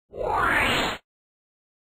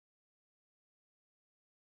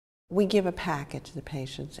We give a packet to the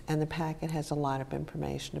patients, and the packet has a lot of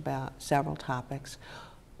information about several topics.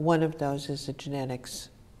 One of those is a genetics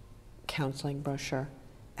counseling brochure,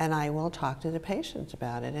 and I will talk to the patients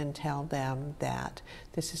about it and tell them that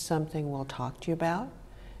this is something we'll talk to you about,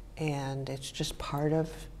 and it's just part of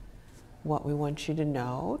what we want you to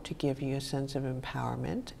know to give you a sense of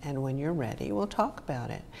empowerment, and when you're ready, we'll talk about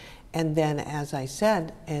it. And then, as I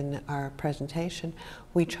said in our presentation,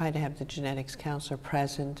 we try to have the genetics counselor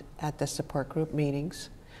present at the support group meetings,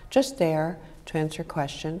 just there to answer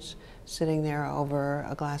questions, sitting there over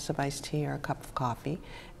a glass of iced tea or a cup of coffee.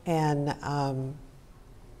 And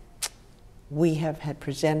we have had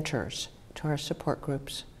presenters to our support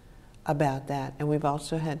groups about that. And we've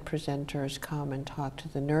also had presenters come and talk to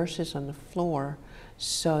the nurses on the floor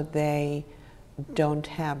so they don't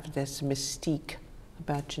have this mystique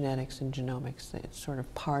about genetics and genomics. It's sort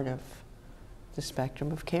of part of the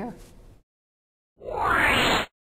spectrum of care.